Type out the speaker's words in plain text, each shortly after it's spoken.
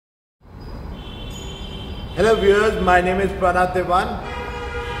Hello viewers, my name is Pranath Devan.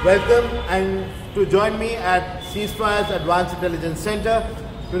 Welcome and to join me at Ceasefire's Advanced Intelligence Center.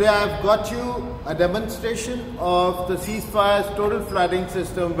 Today I have got you a demonstration of the Ceasefire's total flooding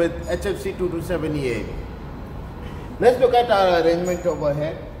system with HFC227ea. Let's look at our arrangement over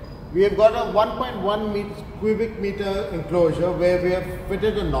here. We have got a 1.1 cubic meter enclosure where we have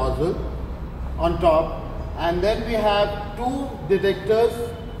fitted a nozzle on top, and then we have two detectors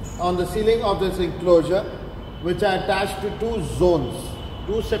on the ceiling of this enclosure which are attached to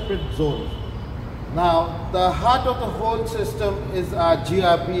two separate zones. Now the heart of the whole system is our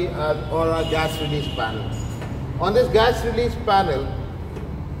GRP or our gas release panel. On this gas release panel,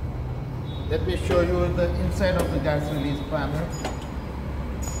 let me show you the inside of the gas release panel.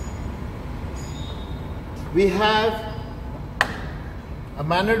 We have a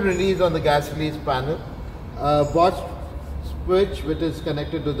manual release on the gas release panel, a watch switch which is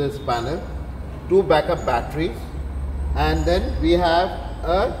connected to this panel, two backup batteries, and then we have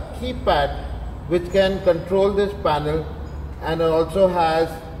a keypad which can control this panel, and it also has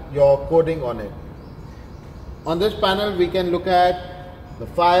your coding on it. On this panel we can look at the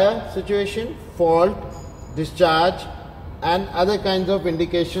fire situation, fault, discharge and other kinds of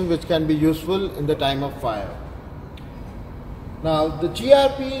indications which can be useful in the time of fire. Now the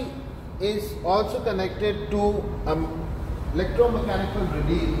GRP is also connected to electromechanical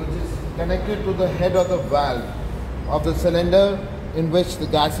release which is connected to the head of the valve of the cylinder in which the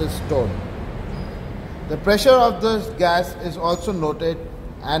gas is stored. The pressure of this gas is also noted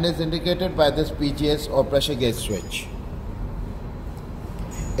and is indicated by this PGS or pressure gauge switch.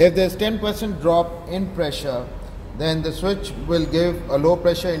 If there is 10% drop in pressure, then the switch will give a low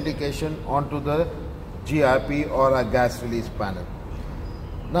pressure indication onto the GRP or a gas release panel.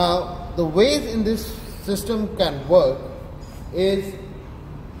 Now the ways in this system can work is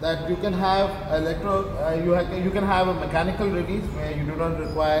that you can have you can have a mechanical release where you do not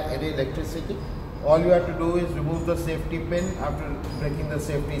require any electricity. All you have to do is remove the safety pin after breaking the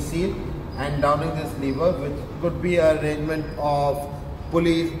safety seal and downing this lever, which could be an arrangement of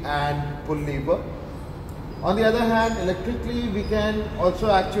pulleys and pull lever. On the other hand, electrically we can also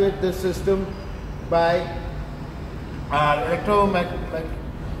actuate this system by electromechanical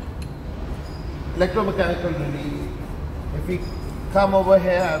release. If we come over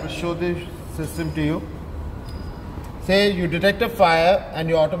here, I will show this system to you. Say you detect a fire and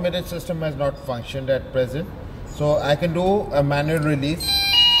your automated system has not functioned at present. So I can do a manual release.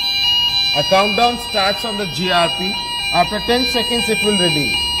 A countdown starts on the GRP. After 10 seconds it will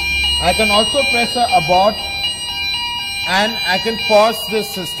release. I can also press a abort and I can pause this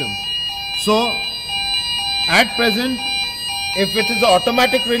system. So at present, if it is an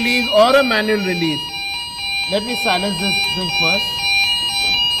automatic release or a manual release, let me silence this thing first.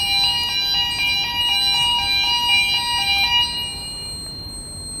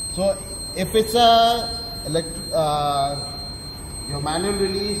 So if it's your manual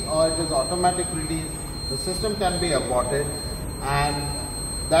release or it is automatic release, the system can be aborted, and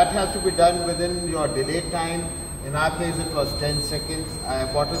that has to be done within your delay time. In our case it was 10 seconds. I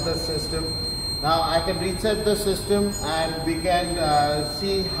aborted the system. Now I can reset the system and we can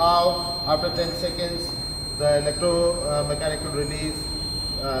see how after 10 seconds the electromechanical release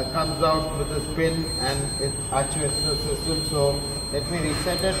comes out with a spin and it actuates the system. So let me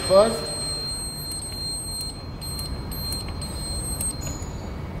reset it first.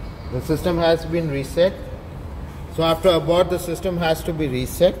 The system has been reset. So after abort, the system has to be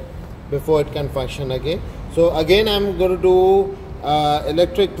reset before it can function again. So again I am going to do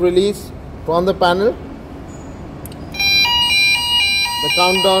electric release from the panel. The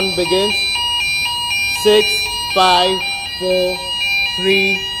countdown begins. 6, 5, 4,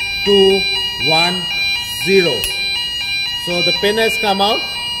 3, 2, 1, 0. So the pin has come out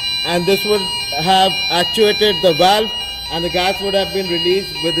and this would have actuated the valve and the gas would have been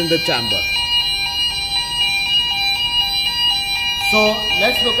released within the chamber. So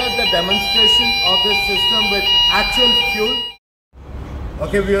let's look at the demonstration of this system with actual fuel.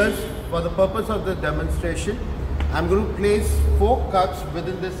 Okay viewers, for the purpose of the demonstration, I'm going to place 4 cups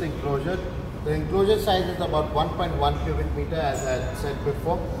within this enclosure. The enclosure size is about 1.1 cubic meter, as I said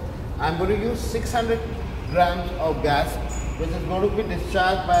before. I'm going to use 600 grams of gas, which is going to be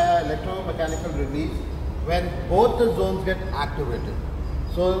discharged by an electromechanical release when both the zones get activated.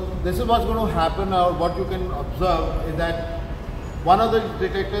 So this is what's going to happen, or what you can observe is that one of the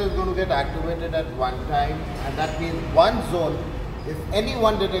detectors is going to get activated at one time, and that means one zone. If any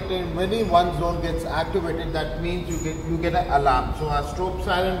one detector in any one zone gets activated, that means you get an alarm. So a strobe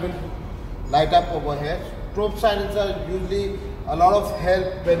siren will light up over here. Strobe sirens are usually a lot of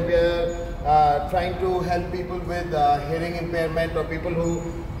help when we are trying to help people with hearing impairment, or people who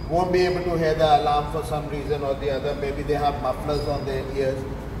won't be able to hear the alarm for some reason or the other. Maybe they have mufflers on their ears.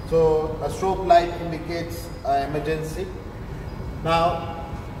 So a strobe light indicates emergency. Now,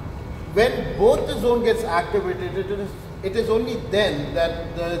 when both the zone gets activated, it is only then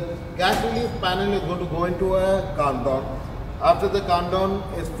that the gas relief panel is going to go into a countdown. After the countdown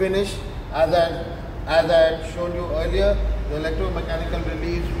is finished, as I had shown you earlier, the electromechanical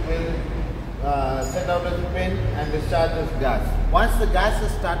release will send out a pin and discharge this gas. Once the gas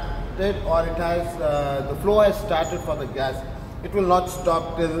is started, or it has the flow has started for the gas, it will not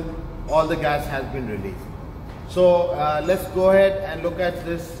stop till all the gas has been released. So let's go ahead and look at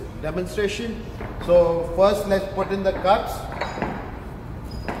this demonstration. So first, let's put in the cups.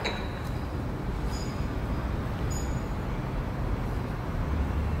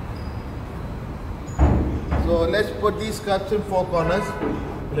 So let's put these cups in four corners.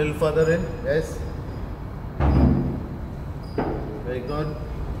 A little further in. Yes. Very good.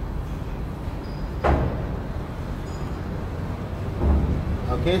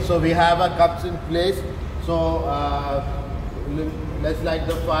 Okay, so we have our cups in place. So let's light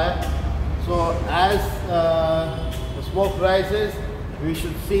the fire. So as the smoke rises, we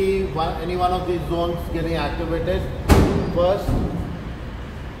should see any one of these zones getting activated. First,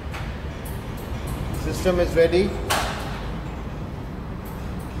 system is ready.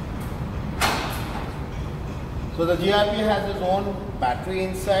 So the GRP has its own battery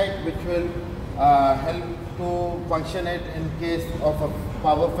inside, which will help to function it in case of a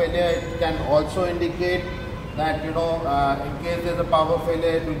power failure. It can also indicate that, in case there's a power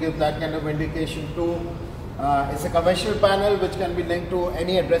failure, it will give that kind of indication too. It's a commercial panel which can be linked to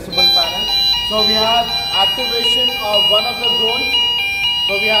any addressable panel. So we have activation of one of the zones.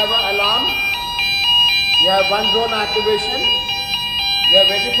 So we have an alarm. We have one zone activation. We are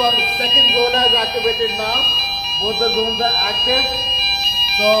waiting for the second zone as activated now. Both the zones are active.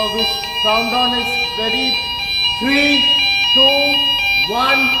 So this countdown is ready. 3, 2,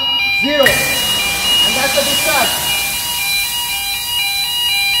 1, 0. And that's the discharge.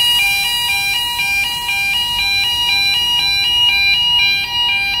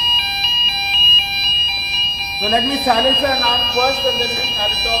 So let me silence the alarm first, and then I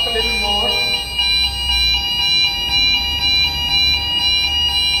will talk a little more.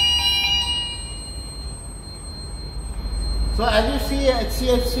 So as you see,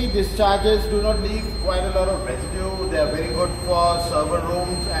 HFC discharges do not leave quite a lot of residue. They are very good for server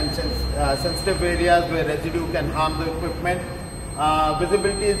rooms and sensitive areas where residue can harm the equipment.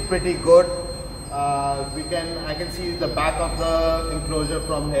 Visibility is pretty good. I can see the back of the enclosure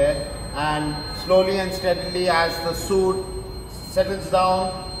from here, and slowly and steadily as the soot settles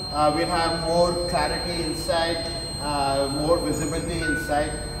down, we'll have more clarity inside, more visibility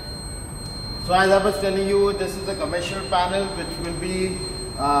inside. So as I was telling you, this is a commercial panel which will be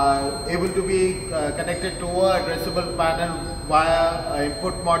able to be connected to a addressable panel via an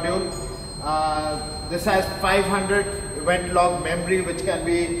input module. This has 500 event log memory which can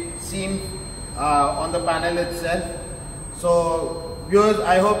be seen on the panel itself. So viewers,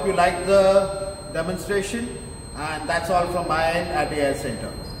 I hope you like the demonstration, and that's all from my end at AI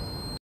Center.